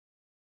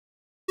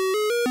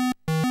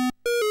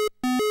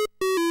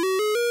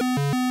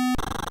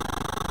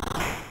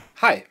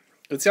Hi,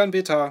 it's Jan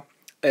Beta,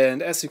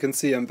 and as you can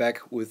see I'm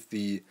back with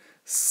the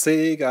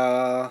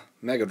Sega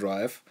Mega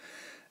Drive.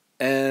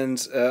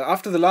 And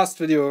after the last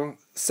video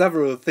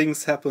several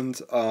things happened,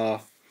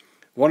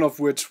 one of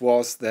which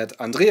was that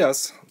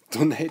Andreas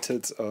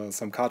donated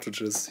some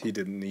cartridges he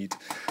didn't need.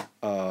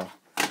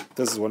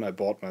 This is one I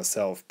bought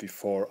myself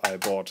before I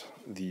bought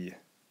the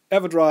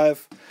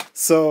EverDrive.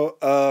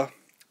 So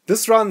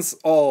this runs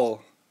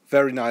all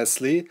very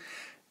nicely.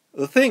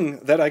 The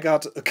thing that I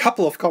got a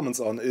couple of comments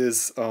on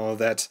is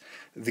that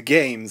the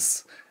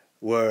games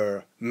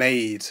were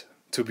made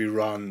to be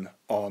run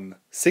on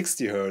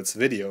 60 Hz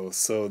video,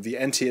 so the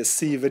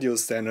NTSC video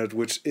standard,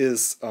 which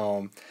is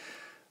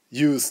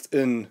used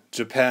in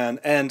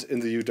Japan and in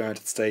the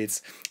United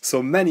States.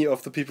 So many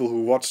of the people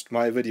who watched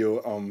my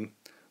video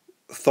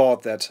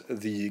thought that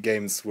the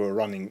games were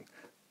running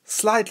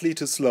slightly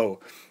too slow.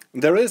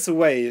 There is a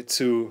way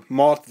to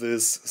mod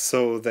this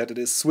so that it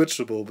is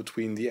switchable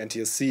between the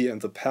NTSC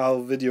and the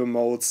PAL video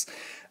modes.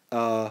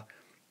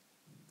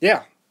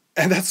 Yeah,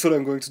 and that's what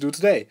I'm going to do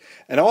today.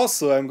 And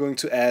also I'm going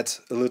to add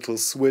a little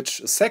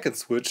switch, a second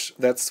switch,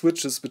 that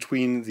switches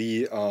between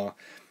the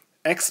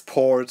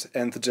export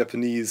and the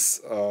Japanese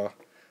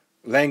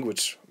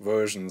language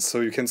version.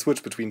 So you can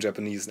switch between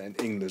Japanese and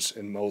English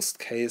in most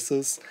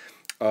cases.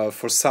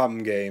 For some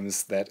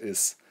games that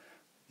is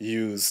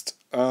used.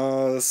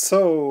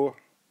 So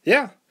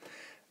yeah,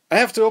 I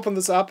have to open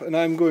this up and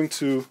I'm going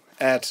to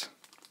add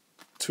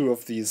two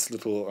of these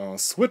little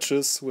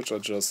switches, which are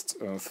just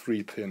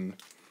 3-pin,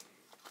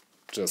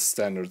 just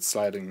standard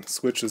sliding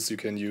switches. You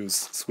can use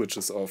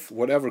switches of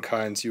whatever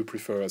kind you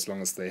prefer as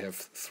long as they have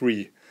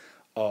 3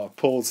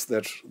 poles.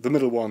 That the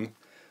middle one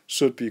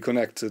should be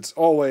connected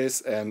always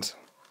and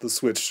the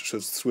switch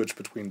should switch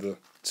between the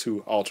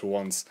 2 outer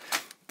ones.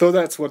 So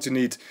that's what you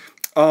need.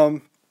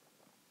 I'm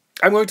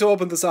going to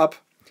open this up.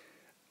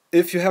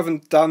 If you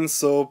haven't done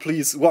so,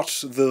 please watch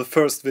the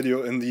first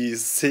video in the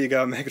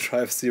Sega Mega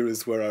Drive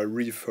series where I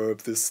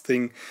refurb this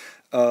thing,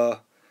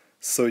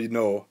 so you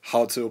know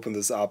how to open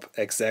this up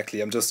exactly.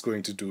 I'm just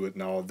going to do it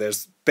now.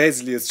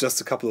 It's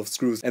just a couple of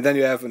screws, and then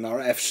you have an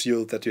RF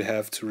shield that you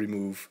have to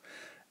remove,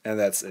 and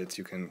that's it.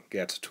 You can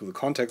get to the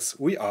contacts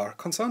we are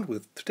concerned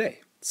with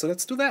today. So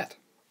let's do that.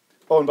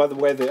 Oh, and by the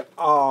way, there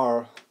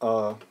are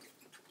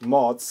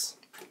mods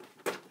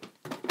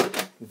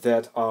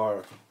that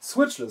are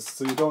switchless,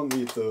 so you don't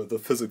need the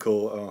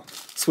physical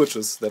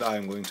switches that I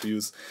am going to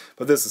use,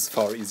 but this is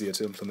far easier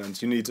to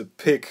implement. You need a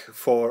PIC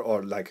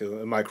or like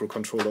a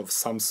microcontroller of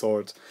some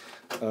sort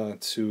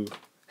to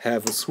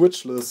have a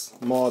switchless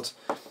mod.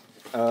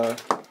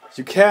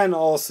 You can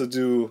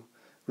also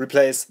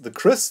replace the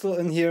crystal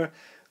in here.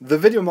 The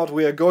video mod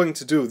we are going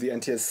to do, the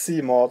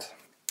NTSC mod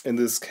in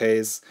this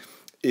case,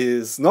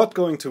 is not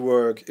going to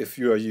work if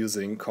you are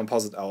using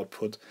composite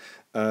output.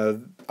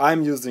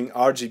 I'm using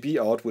RGB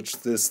out,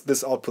 which this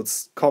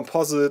outputs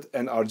composite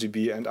and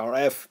RGB and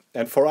RF.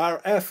 And for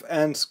RF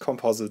and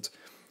composite,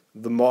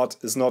 the mod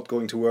is not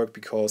going to work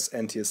because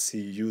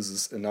NTSC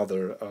uses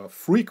another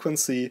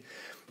frequency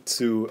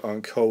to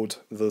encode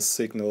the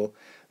signal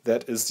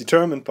that is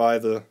determined by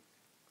the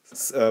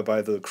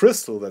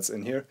crystal that's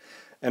in here.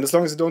 And as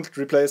long as you don't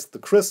replace the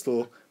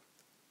crystal,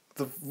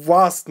 the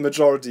vast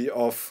majority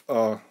of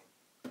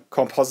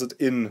composite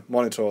in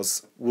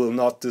monitors will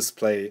not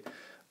display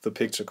the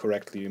picture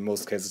correctly. In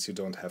most cases you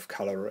don't have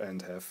color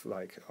and have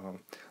like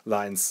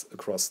lines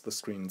across the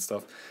screen and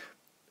stuff.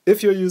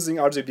 If you're using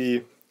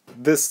RGB,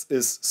 this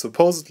is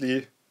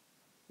supposedly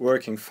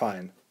working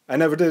fine. I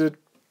never did it,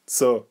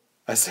 so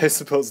I say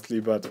supposedly,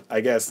 but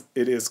I guess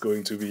it is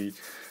going to be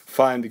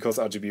fine because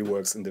RGB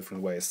works in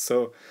different ways.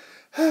 So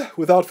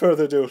without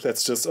further ado,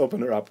 let's just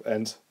open her up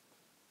and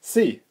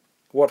see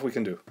what we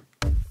can do.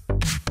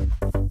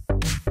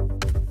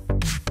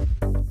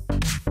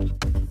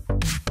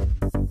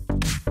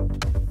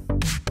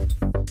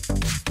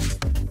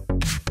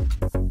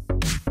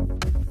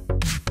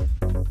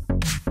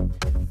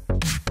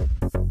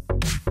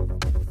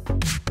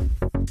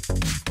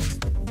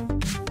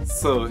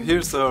 So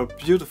here's our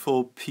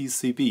beautiful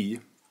PCB,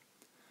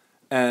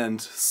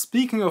 and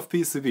speaking of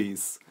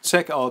PCBs,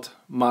 check out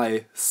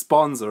my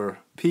sponsor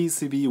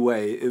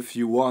PCBWay if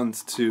you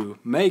want to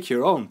make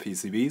your own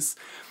PCBs,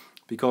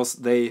 because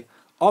they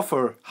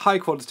offer high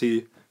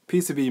quality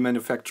PCB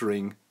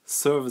manufacturing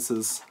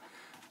services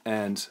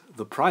and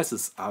the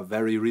prices are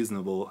very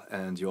reasonable,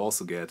 and you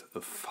also get a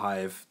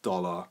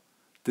 $5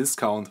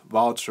 discount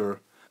voucher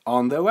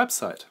on their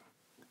website.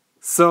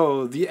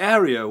 So the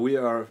area we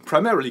are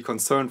primarily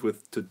concerned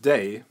with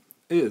today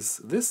is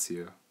this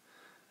here.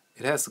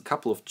 It has a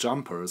couple of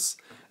jumpers,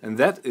 and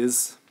that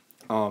is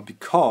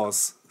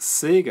because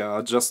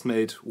Sega just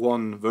made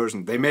one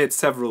version. They made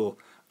several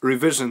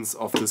revisions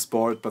of this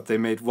board, but they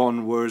made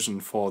one version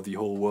for the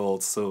whole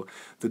world. So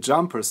the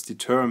jumpers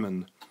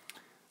determine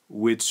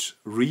which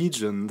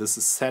region this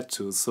is set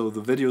to. So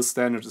the video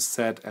standard is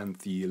set and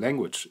the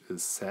language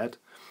is set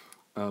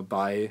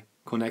by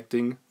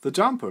connecting the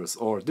jumpers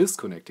or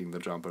disconnecting the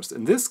jumpers.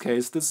 In this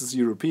case, this is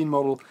European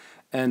model,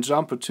 and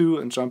jumper 2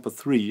 and jumper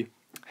 3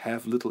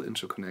 have little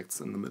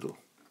interconnects in the middle.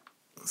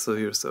 So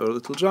here's our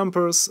little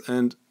jumpers,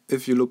 and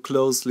if you look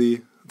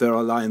closely, there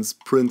are lines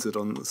printed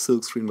on the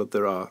silk screen, but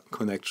there are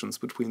connections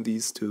between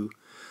these two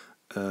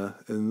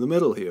in the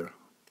middle here,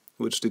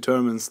 which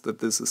determines that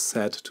this is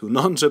set to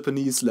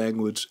non-Japanese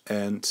language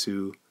and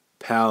to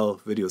PAL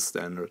video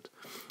standard.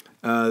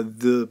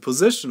 The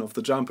position of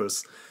the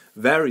jumpers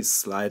varies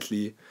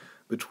slightly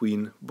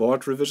between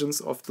board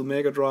revisions of the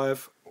Mega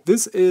Drive.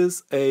 This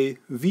is a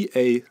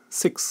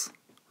VA6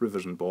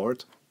 revision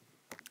board,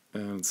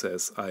 and it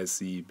says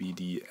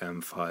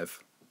ICBD-M5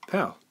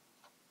 PAL.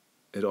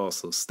 It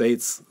also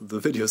states the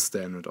video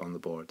standard on the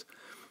board.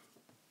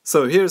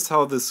 So here's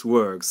how this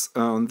works.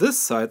 On this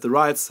side, the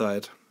right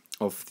side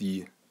of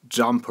the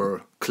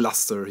jumper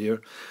cluster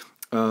here,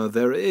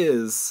 there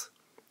is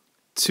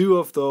two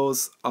of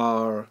those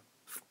are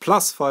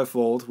plus 5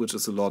 volt, which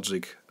is a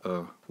logic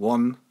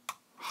 1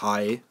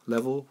 high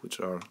level, which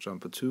are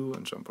jumper 2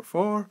 and jumper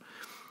 4,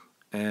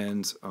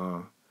 and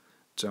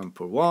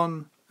jumper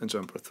 1 and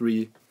jumper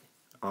 3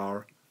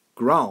 are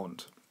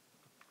ground.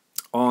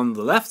 On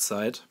the left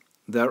side,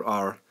 there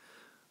are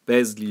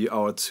basically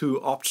our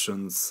two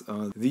options.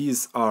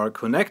 These are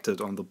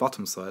connected on the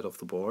bottom side of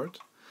the board.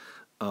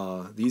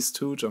 These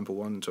two, jumper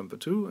 1 and jumper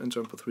 2, and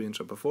jumper 3 and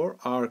jumper 4,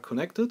 are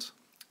connected.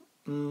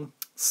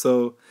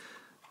 So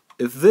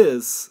if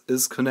this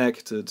is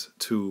connected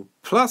to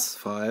plus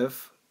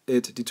 5,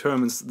 it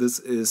determines this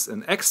is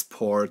an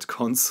export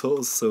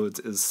console, so it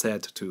is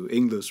set to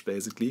English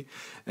basically.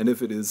 And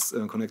if it is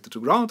connected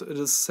to ground, it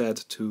is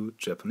set to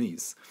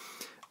Japanese.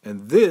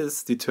 And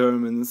this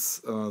determines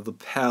the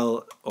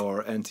PAL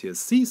or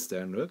NTSC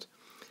standard.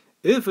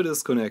 If it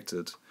is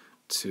connected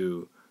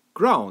to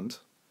ground,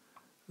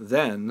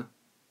 then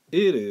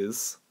it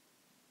is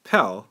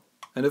PAL.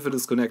 And if it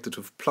is connected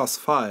to plus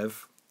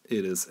 5,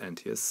 it is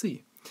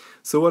NTSC.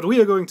 So what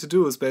we are going to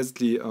do is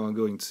basically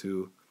going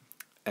to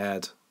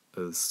add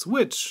a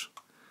switch,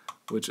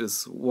 which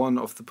is one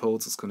of the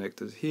poles is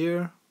connected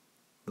here,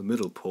 the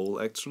middle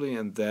pole actually,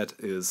 and that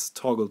is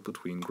toggled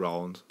between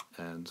ground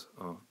and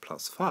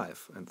plus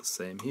 5, and the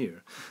same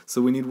here.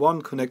 So we need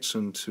one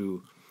connection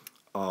to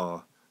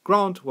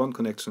ground, one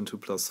connection to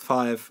plus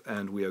 5,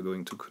 and we are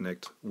going to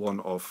connect one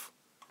of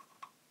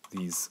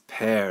these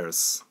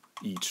pairs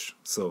each.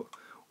 So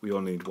we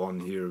only need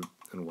one here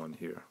and one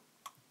here,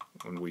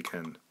 and we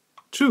can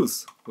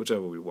choose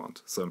whichever we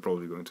want. So I'm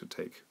probably going to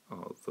take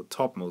the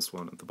topmost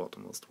one and the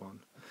bottommost one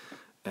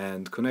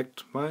and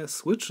connect my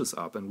switches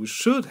up, and we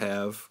should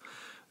have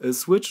a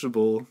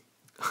switchable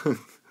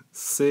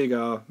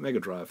Sega Mega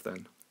Drive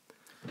then.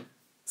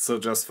 So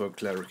just for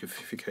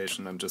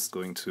clarification, I'm just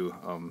going to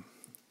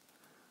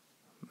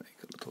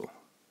make a little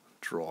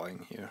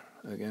drawing here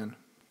again.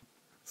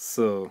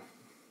 So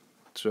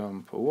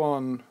jumper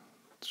 1,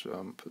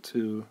 jumper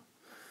 2,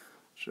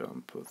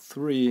 jumper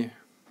 3,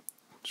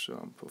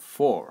 jumper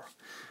 4.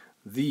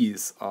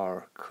 These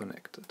are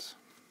connected.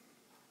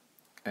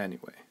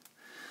 Anyway,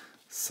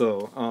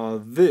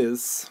 so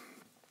this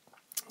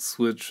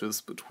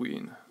switches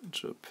between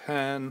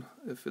Japan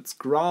if it's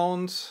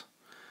ground,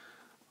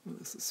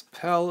 this is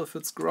PAL if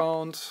it's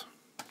ground,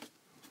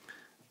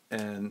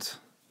 and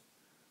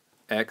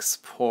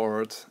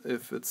export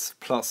if it's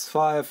plus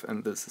 5,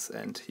 and this is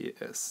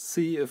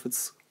NTSC if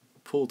it's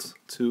pulled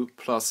to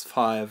plus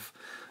 5.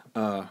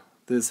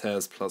 This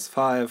has plus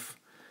 5,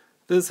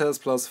 this has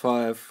plus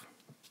 5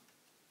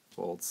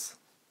 volts,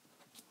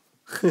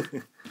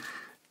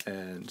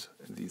 and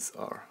these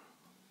are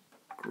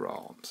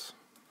ground.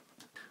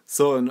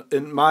 So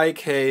in my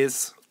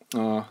case,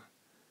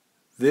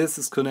 this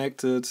is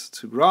connected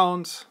to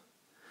ground,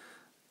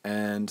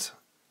 and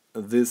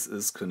this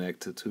is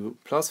connected to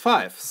plus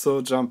 5.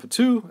 So jumper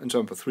 2 and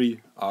jumper 3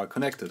 are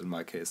connected in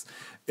my case.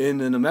 In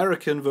an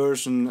American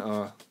version,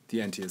 the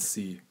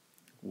NTSC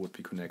would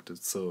be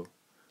connected, so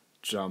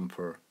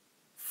jumper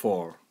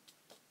 4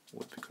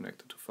 would be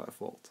connected to 5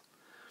 volt.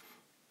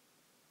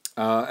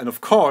 And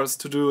of course,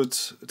 to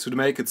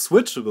make it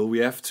switchable, we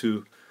have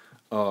to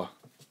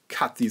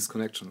cut these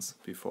connections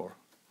before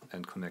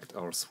and connect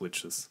our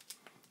switches.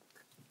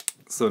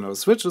 So now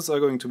switches are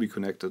going to be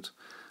connected.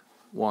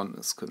 One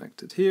is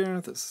connected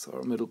here, this is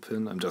our middle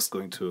pin. I'm just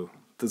going to,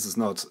 this is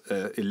not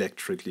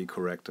electrically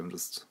correct, I'm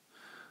just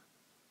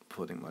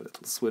putting my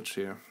little switch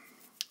here.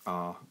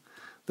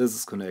 This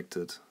is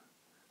connected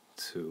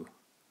to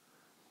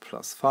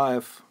plus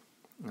 5,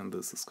 and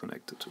this is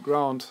connected to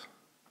ground.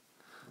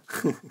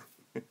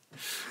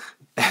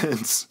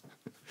 And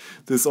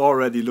this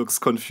already looks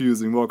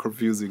confusing, more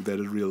confusing than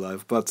in real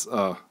life, but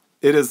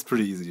it is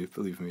pretty easy,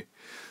 believe me.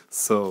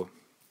 So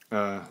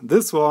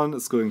this one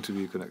is going to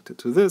be connected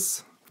to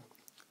this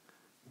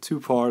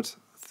two-part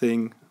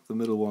thing, the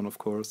middle one of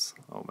course,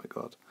 oh my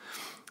god.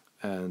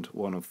 And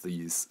one of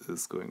these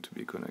is going to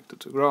be connected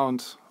to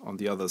ground on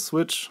the other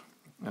switch,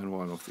 and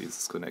one of these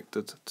is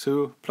connected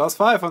to plus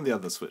 5 on the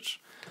other switch.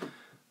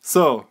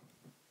 So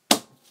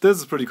this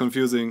is pretty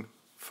confusing,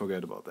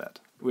 forget about that.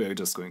 We are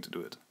just going to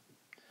do it.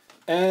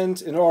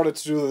 And in order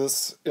to do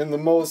this in the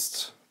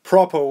most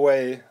proper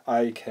way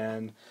I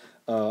can,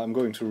 I'm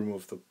going to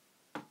remove the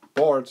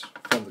board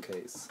from the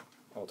case.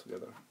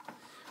 altogether.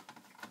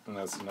 And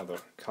there's another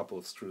couple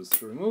of screws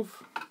to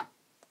remove.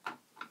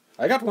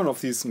 I got one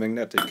of these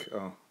magnetic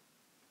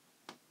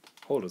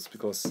holders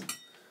because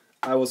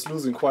I was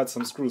losing quite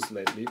some screws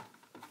lately.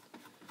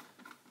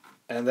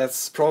 And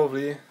that's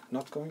probably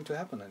not going to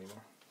happen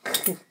anymore.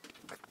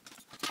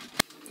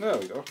 There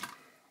we go.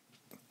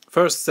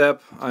 First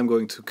step, I'm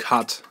going to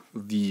cut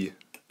the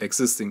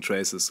existing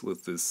traces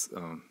with this.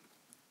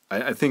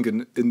 I think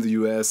in the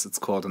US it's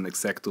called an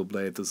X-Acto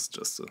blade. This is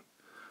just a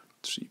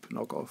cheap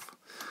knockoff.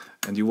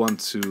 And you want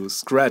to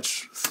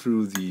scratch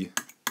through the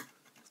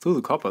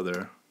copper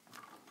there,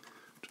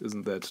 which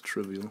isn't that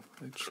trivial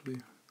actually.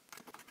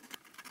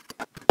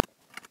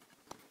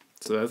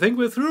 So I think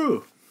we're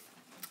through.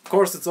 Of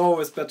course, it's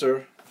always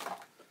better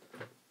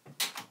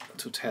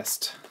to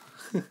test.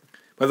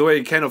 By the way,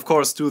 you can of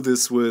course do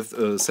this with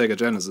Sega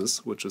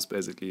Genesis, which is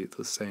basically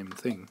the same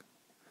thing.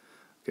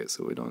 Okay,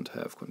 so we don't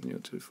have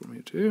continuity from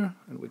here to here,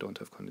 and we don't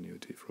have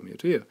continuity from here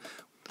to here.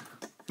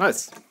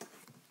 Nice.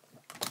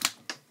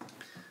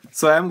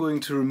 So I'm going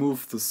to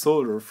remove the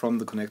solder from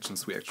the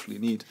connections we actually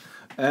need,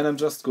 and I'm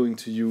just going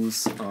to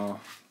use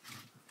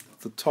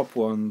the top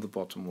one, the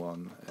bottom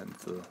one, and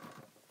the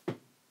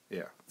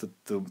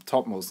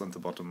topmost and the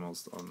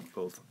bottommost on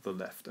both the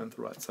left and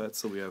the right side,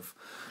 so we have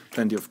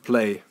plenty of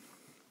play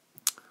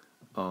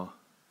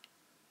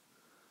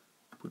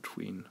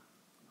between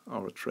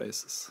our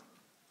traces.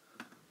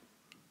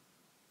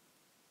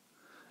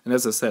 And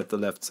as I said, the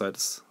left side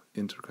is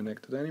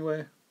interconnected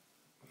anyway.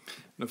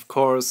 And of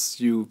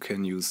course, you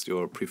can use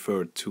your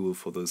preferred tool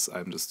for this.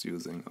 I'm just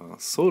using a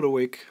solder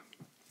wick,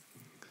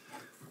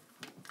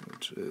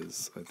 which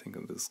is, I think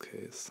in this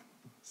case,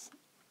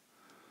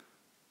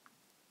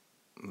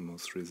 the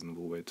most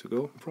reasonable way to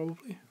go,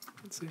 probably.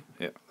 Let's see.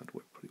 Yeah, that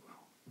worked pretty well.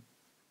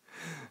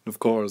 And of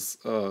course,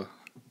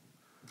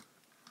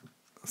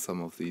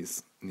 some of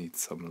these need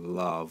some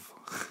love.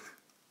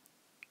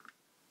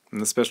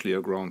 And especially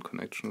a ground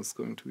connection is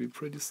going to be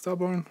pretty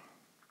stubborn,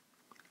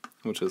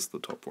 which is the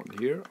top one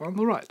here on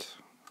the right,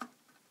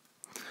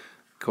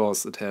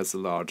 because it has a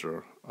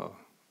larger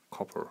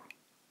copper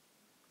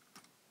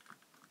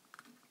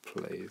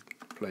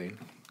plane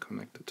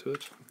connected to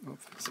it,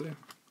 obviously.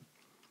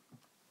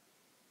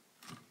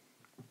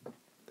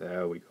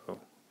 There we go.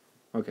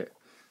 Okay,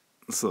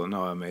 so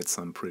now I made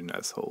some pretty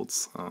nice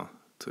holes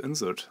to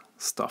insert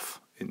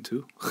stuff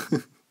into,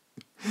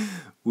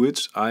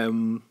 which I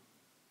am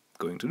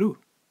going to do.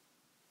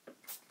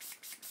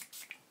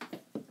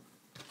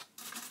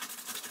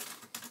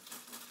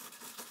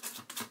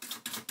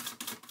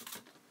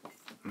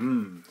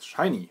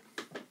 Shiny.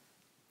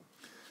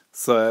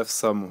 So I have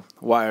some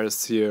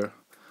wires here.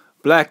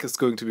 Black is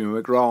going to be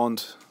my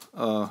ground,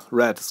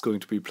 red is going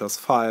to be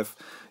 +5,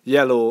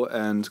 yellow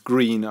and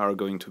green are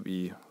going to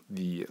be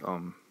the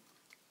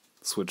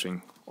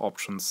switching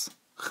options,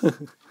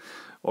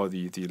 or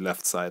the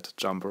left side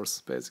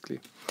jumpers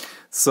basically.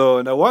 So,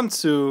 and I want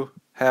to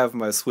have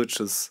my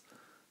switches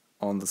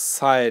on the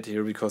side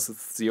here because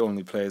it's the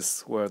only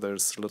place where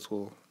there's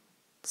little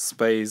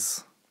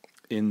space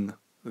in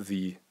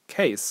the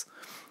case.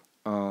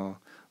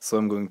 So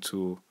I'm going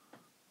to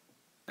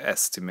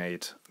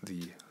estimate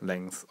the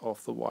length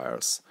of the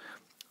wires.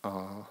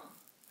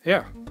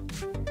 Yeah.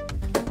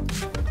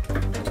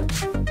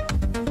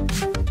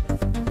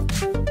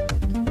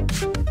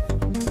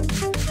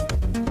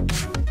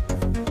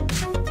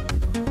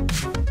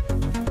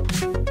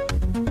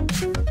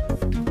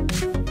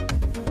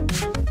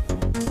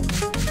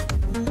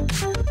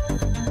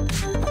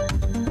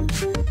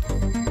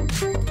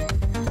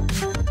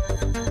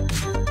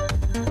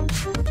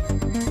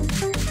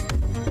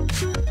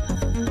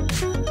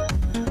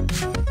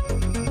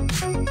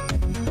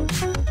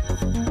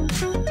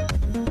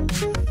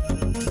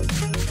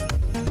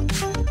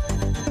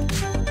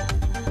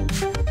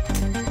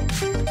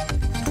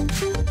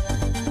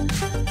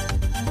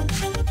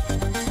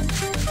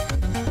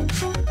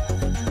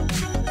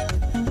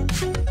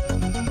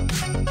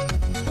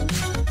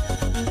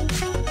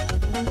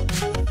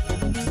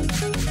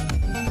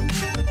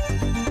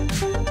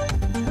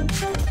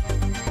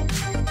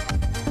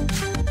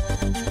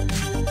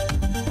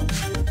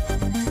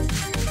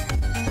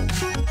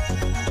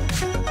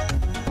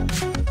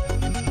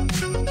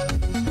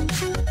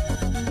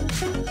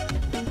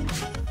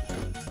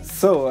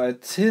 So I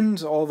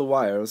tinned all the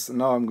wires, and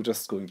now I'm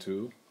just going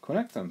to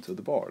connect them to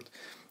the board.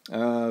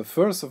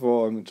 First of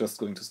all, I'm just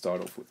going to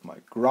start off with my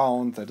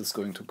ground that is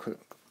going to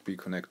be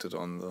connected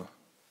on the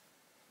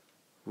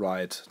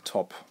right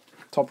top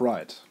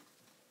right.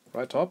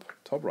 Right top?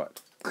 Top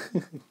right.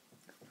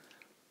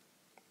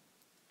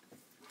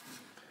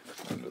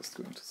 I'm just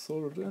going to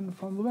solder it in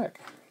from the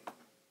back.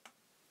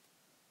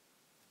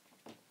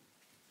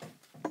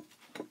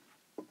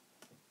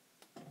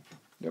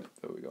 Yep,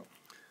 there we go.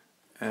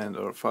 And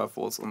our 5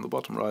 volts on the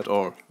bottom right,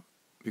 or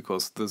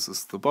because this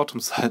is the bottom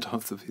side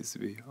of the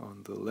PCB,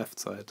 on the left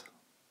side.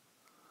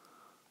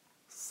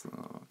 So,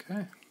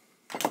 okay.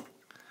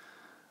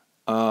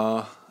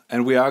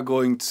 And we are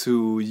going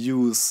to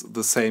use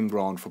the same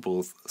ground for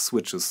both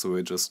switches, so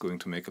we're just going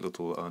to make a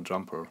little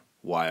jumper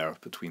wire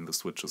between the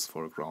switches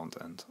for ground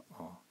and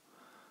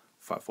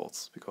 5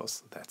 volts,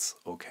 because that's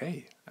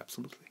okay,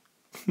 absolutely.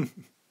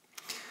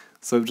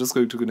 So I'm just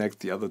going to connect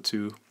the other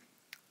two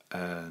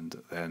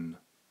and then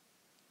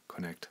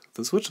connect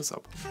the switches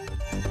up.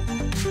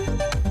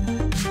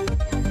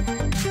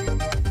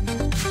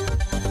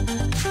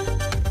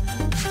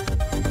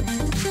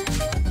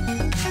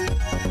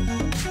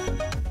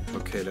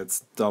 Okay, let's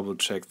double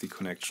check the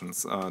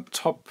connections.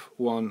 Top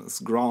one is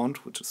ground,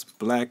 which is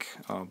black.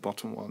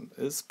 Bottom one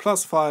is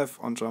 +5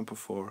 on jumper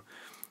 4,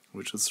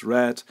 which is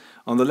red.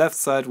 On the left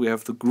side we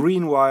have the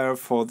green wire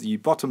for the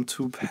bottom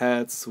 2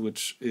 pads,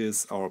 which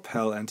is our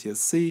PAL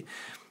NTSC.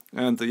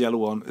 And the yellow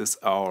one is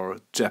our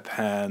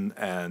Japan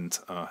and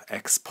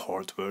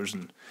export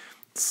version.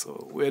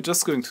 So we're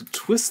just going to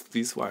twist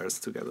these wires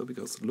together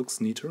because it looks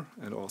neater,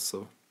 and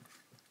also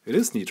it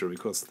is neater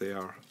because they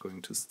are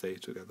going to stay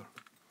together.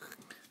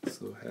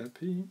 So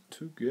happy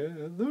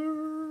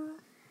together.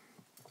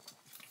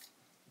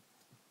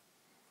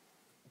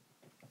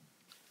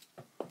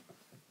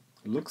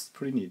 Looks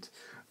pretty neat.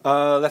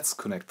 Let's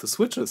connect the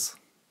switches.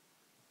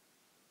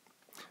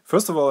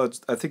 First of all,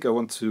 I think I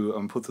want to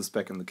put this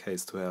back in the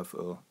case to have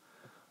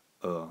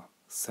a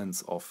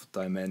sense of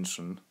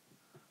dimension.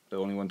 I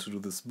only want to do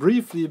this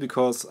briefly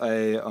because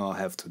I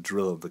have to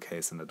drill the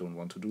case and I don't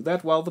want to do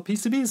that while the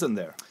PCB is in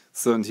there.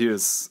 So, and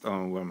here's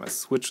where my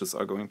switches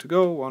are going to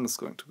go. One is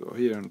going to go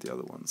here and the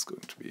other one is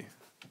going to be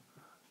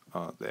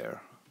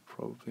there,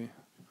 probably.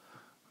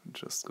 I'm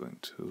just going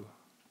to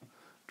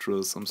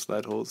drill some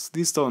slide holes.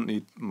 These don't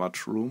need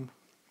much room.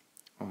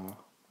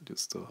 You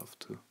still have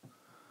to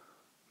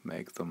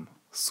make them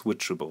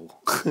switchable.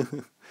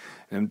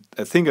 And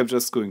I think I'm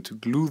just going to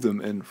glue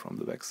them in from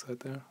the backside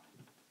there.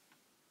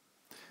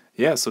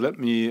 Yeah, so let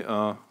me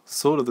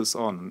solder this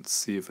on and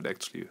see if it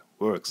actually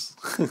works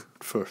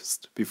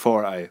first,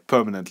 before I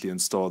permanently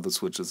install the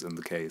switches in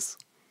the case.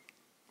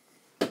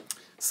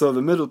 So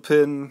the middle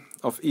pin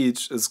of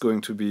each is going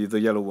to be the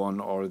yellow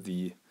one or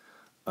the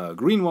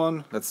green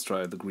one. Let's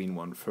try the green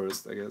one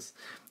first, I guess.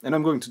 And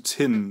I'm going to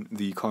tin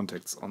the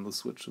contacts on the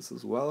switches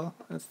as well,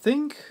 I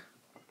think.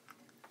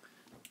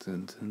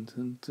 Dun, dun,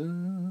 dun,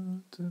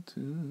 dun, dun,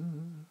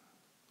 dun.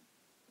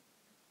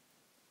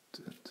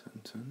 Dun,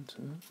 dun, dun,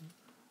 dun.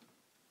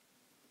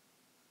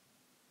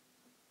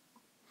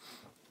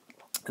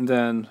 And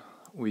then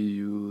we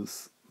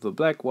use the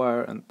black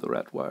wire and the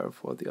red wire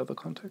for the other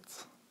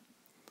contacts.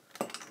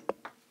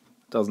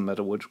 Doesn't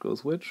matter which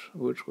goes which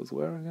goes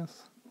where, I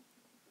guess.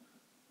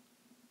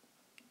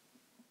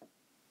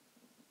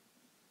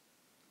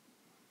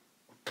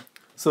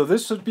 So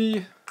this should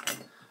be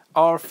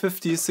our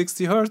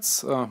 50-60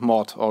 Hertz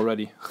mod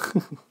already.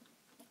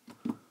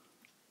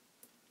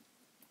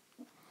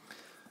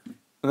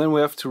 And then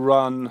we have to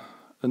run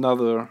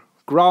another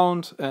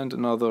ground and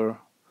another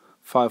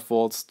 5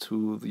 volts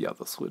to the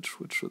other switch,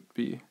 which should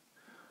be,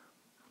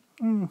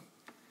 I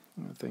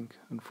think,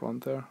 in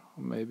front there,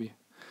 or maybe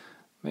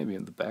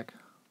in the back.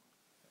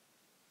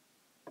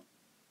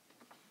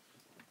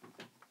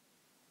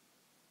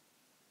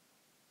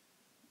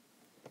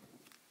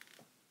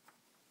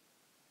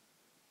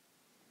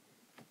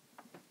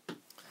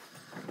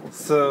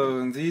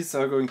 So these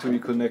are going to be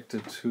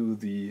connected to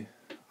the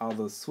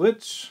other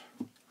switch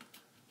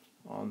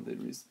on the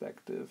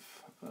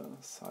respective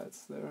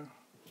sides there.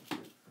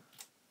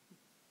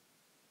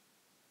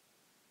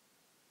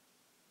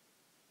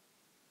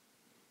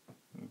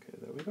 Okay,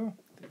 there we go.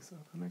 These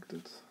are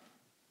connected.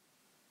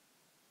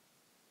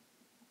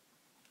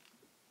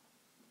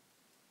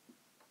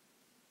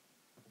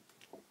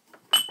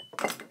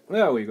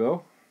 There we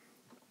go.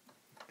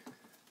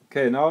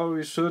 Okay, now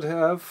we should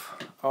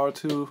have our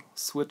 2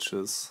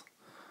 switches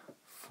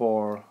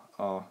for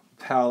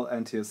PAL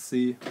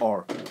NTSC,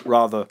 or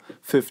rather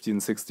 50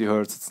 and 60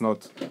 Hertz. It's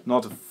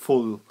not a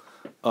full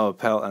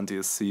PAL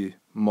NTSC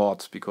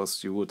mod,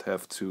 because you would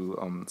have to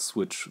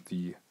switch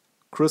the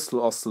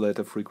crystal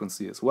oscillator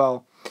frequency as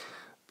well.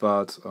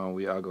 But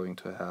we are going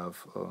to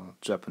have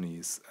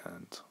Japanese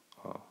and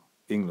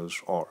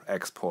English or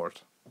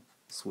export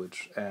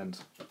switch and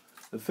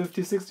the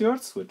 50-60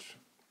 Hertz switch.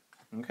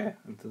 Okay,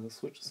 and the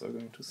switches are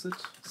going to sit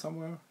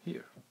somewhere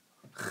here.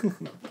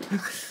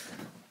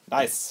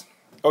 Nice.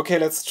 Okay,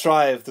 let's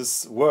try if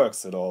this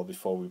works at all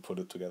before we put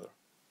it together.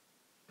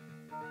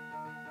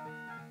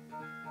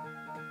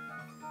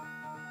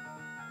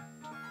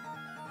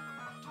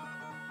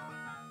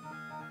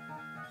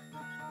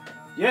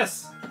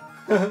 Yes!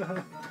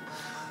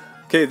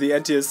 Okay, the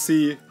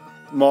NTSC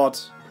mod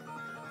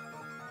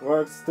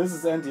works. This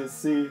is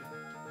NTSC.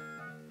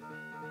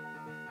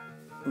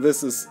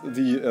 This is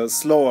the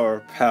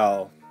slower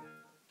PAL.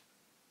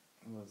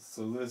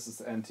 So this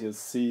is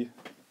NTSC.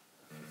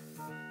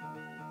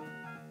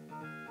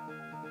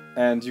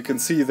 And you can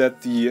see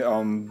that the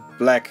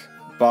black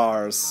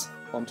bars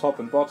on top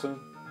and bottom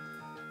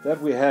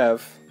that we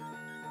have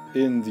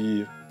in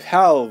the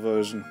PAL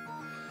version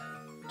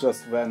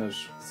just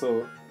vanish.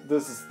 So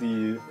this is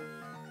the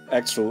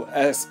actual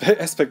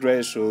aspect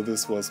ratio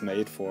this was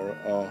made for,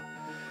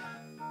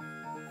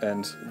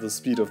 and the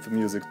speed of the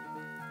music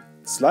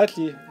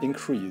slightly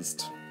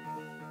increased.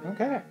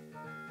 Okay.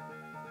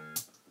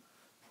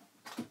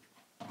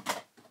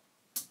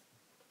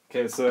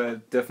 Okay, so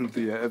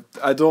definitely,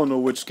 I don't know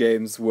which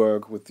games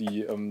work with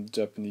the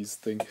Japanese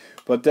thing,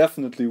 but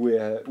definitely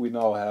we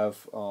now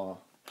have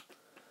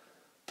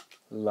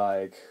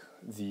like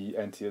the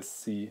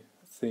NTSC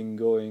thing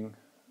going,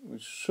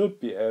 which should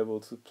be able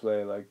to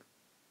play like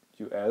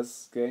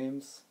US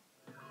games.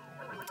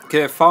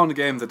 Okay, I found a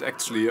game that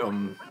actually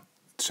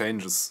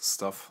changes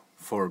stuff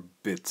for a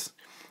bit.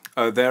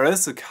 There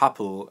is a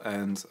couple,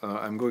 and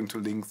I'm going to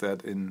link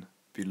that in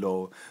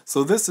below.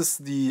 So this is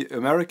the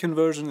American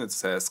version. It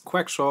says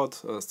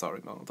Quackshot,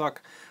 starring Donald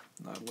Duck.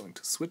 I'm going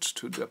to switch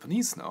to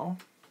Japanese now.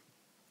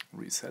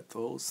 Reset the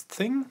whole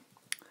thing.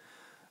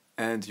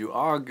 And you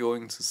are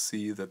going to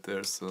see that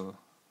there's a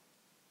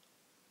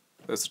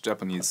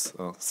Japanese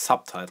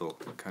subtitle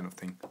kind of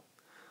thing.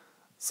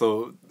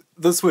 So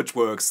the switch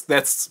works.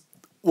 That's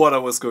what I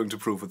was going to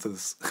prove with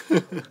this.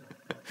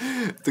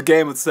 The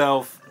game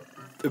itself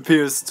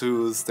appears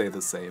to stay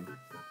the same.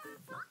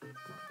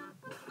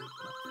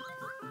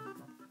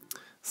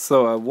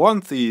 So I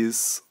want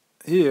these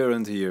here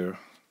and here.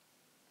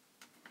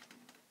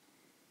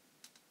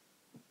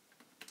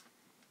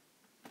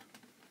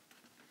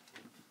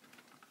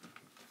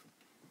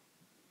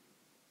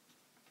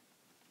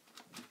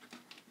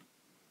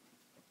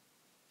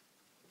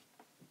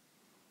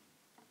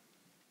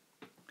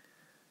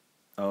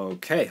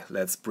 Okay,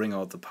 let's bring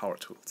out the power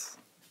tools.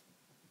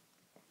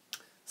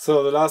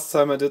 So the last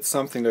time I did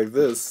something like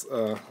this,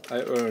 I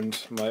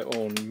earned my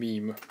own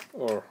meme,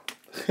 or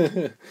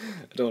I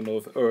don't know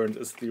if earned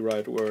is the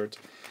right word.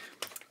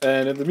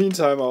 And in the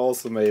meantime I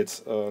also made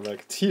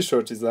like a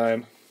t-shirt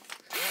design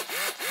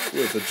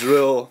with a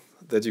drill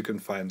that you can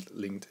find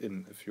linked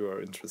in if you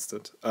are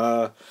interested.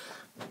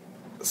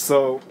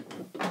 So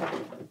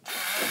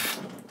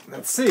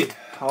let's see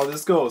how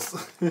this goes.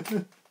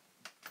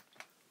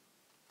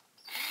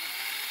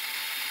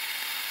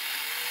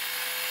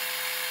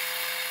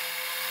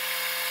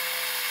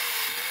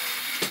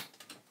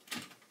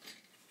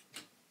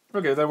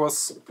 Okay, that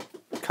was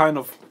kind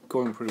of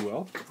going pretty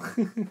well.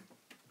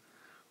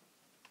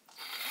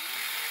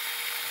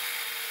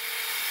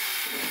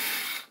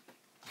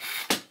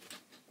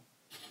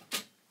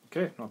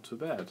 Okay, not too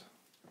bad.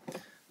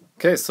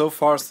 Okay, so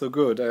far so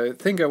good. I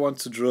think I want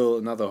to drill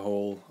another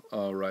hole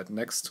right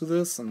next to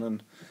this, and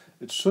then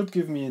it should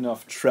give me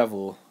enough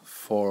travel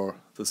for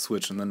the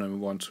switch, and then I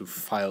want to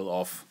file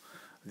off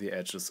the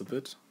edges a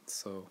bit.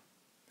 So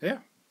yeah,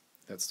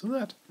 let's do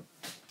that.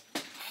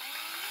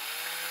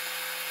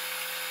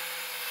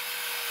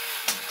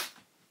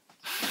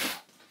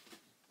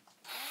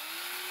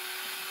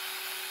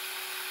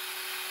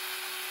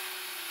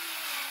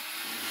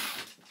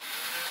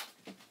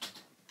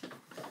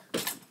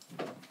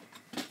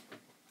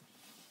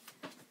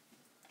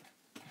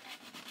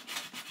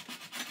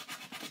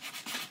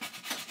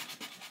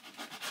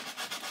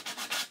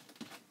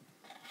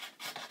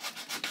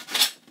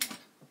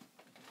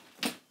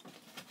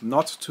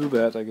 Not too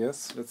bad, I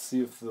guess. Let's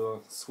see if the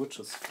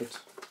switches fit.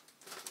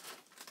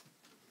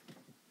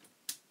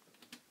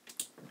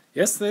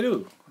 Yes, they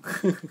do.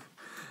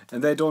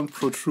 And they don't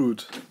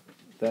protrude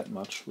that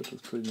much, which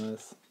is pretty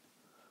nice.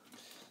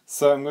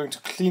 So I'm going to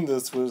clean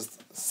this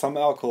with some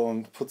alcohol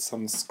and put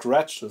some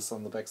scratches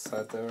on the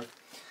backside there,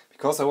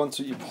 because I want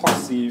to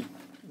epoxy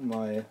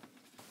my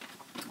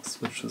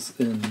switches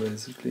in,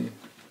 basically.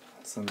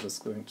 So I'm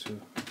just going to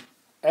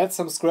add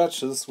some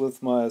scratches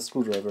with my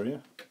screwdriver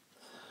here,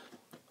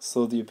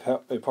 so the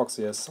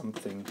epoxy has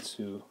something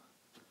to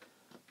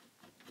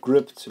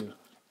grip to.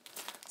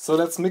 So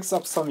let's mix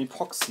up some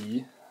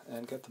epoxy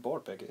and get the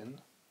board back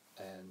in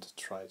and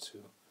try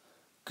to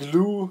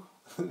glue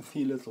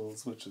the little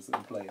switches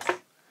in place.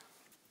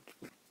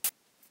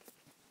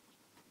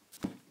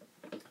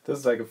 This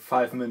is like a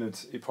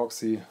 5-minute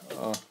epoxy,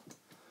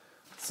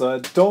 so I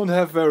don't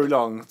have very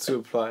long to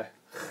apply.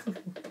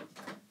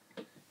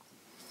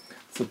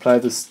 Let's apply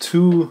this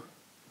to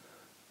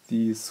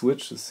the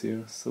switches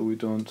here so we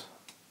don't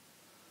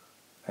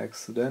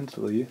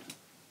accidentally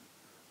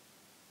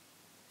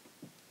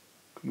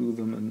glue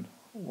them in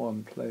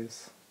one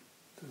place.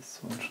 This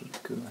one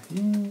should go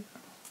here.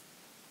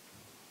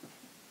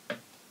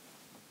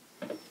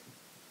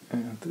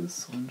 And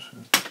this one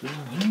should go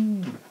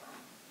here.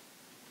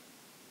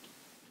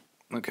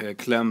 Okay, I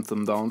clamped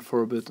them down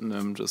for a bit and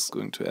I'm just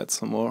going to add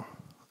some more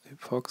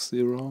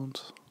epoxy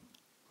around.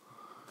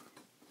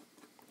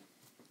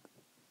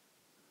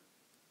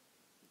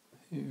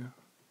 Here.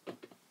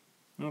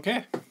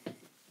 Okay.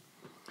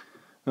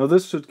 Now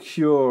this should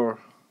cure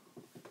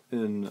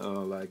in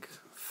like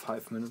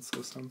 5 minutes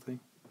or something.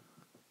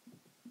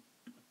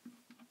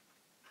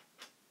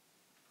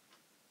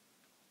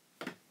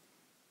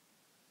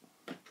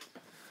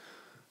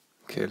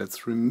 Okay,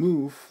 let's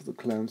remove the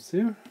clamps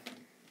here.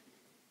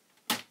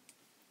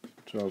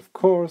 Which are of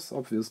course,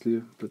 obviously,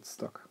 a bit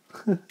stuck.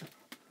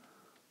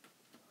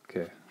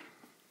 Okay.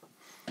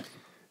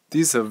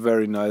 These are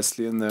very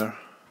nicely in there.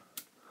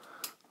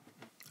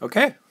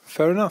 Okay,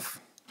 fair enough.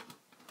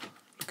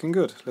 looking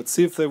good. Let's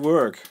see if they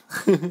work.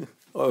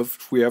 Or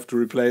if we have to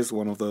replace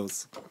one of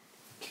those.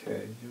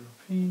 Okay,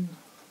 European.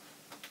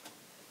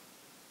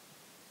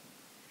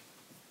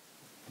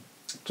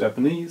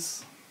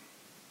 Japanese.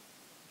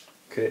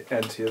 Okay,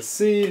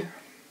 NTSC.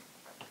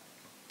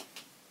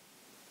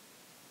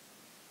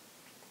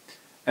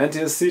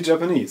 NTSC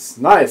Japanese.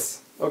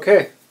 Nice!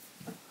 Okay.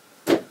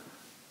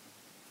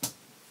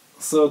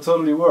 So it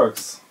totally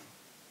works.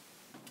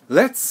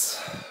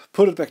 Let's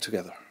put it back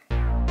together.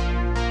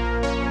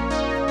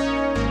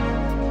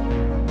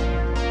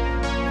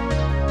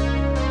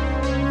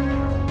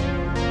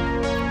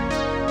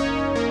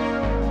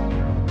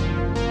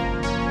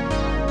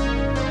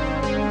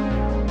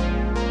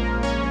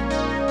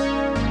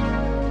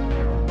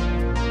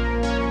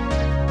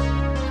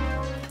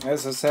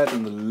 As I said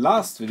in the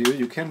last video,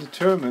 you can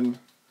determine,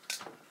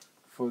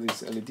 for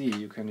this LED,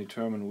 you can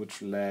determine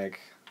which leg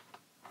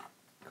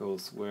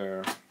goes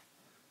where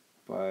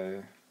by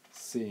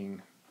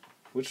seeing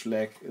which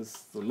leg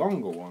is the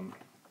longer one.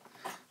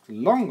 The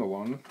longer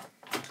one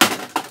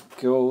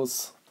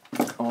goes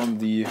on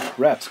the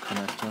red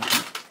connector.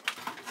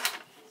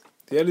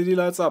 The LED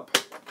lights up.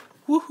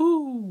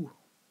 Woohoo!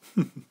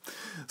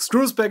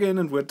 Screws back in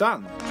and we're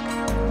done.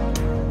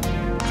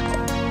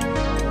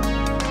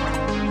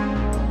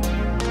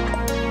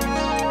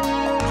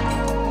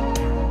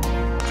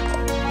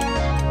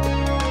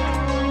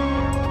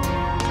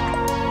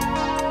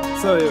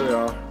 So here we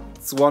are.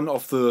 It's one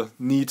of the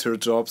neater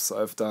jobs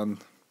I've done.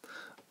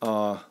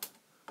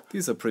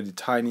 These are pretty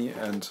tiny,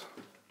 and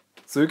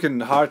so you can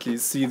hardly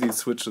see these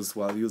switches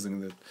while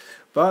using it.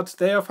 But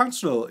they are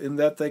functional in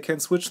that they can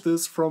switch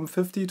this from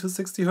 50 to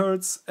 60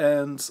 Hz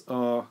and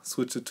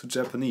switch it to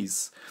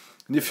Japanese.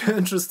 And if you're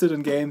interested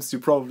in games, you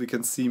probably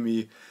can see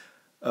me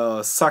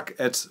suck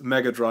at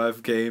Mega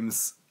Drive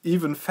games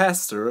even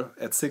faster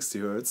at 60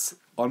 Hz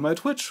on my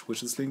Twitch,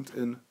 which is linked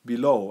in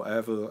below. I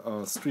have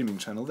a streaming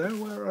channel there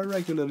where I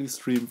regularly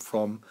stream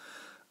from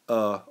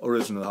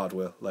original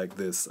hardware like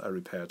this I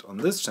repaired on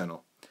this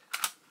channel.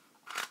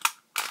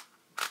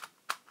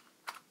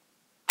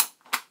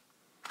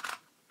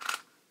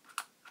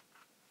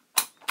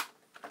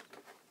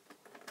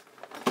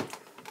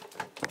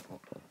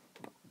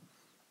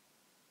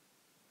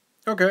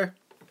 Okay.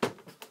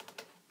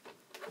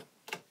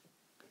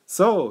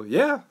 So,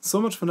 yeah,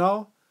 so much for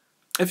now.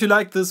 If you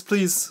like this,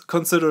 please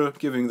consider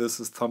giving this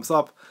a thumbs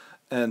up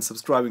and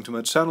subscribing to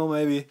my channel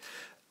maybe.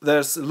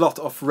 There's a lot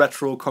of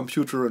retro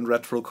computer and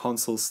retro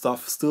console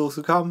stuff still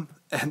to come,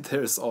 and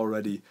there's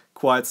already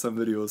quite some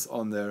videos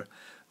on there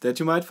that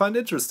you might find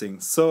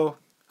interesting. So,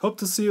 hope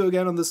to see you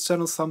again on this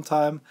channel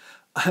sometime.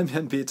 I'm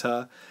Jan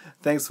Beta.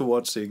 Thanks for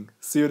watching.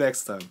 See you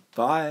next time.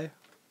 Bye!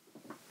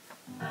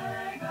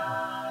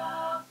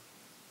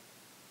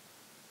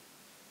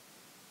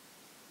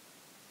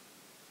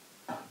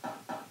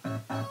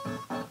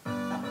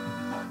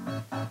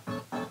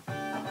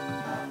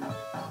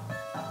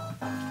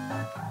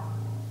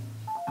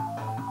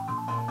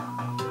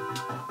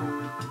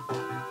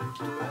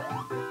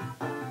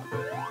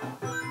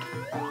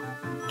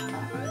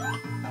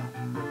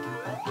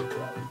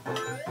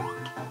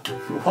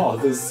 Wow,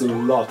 this is a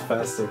lot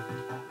faster.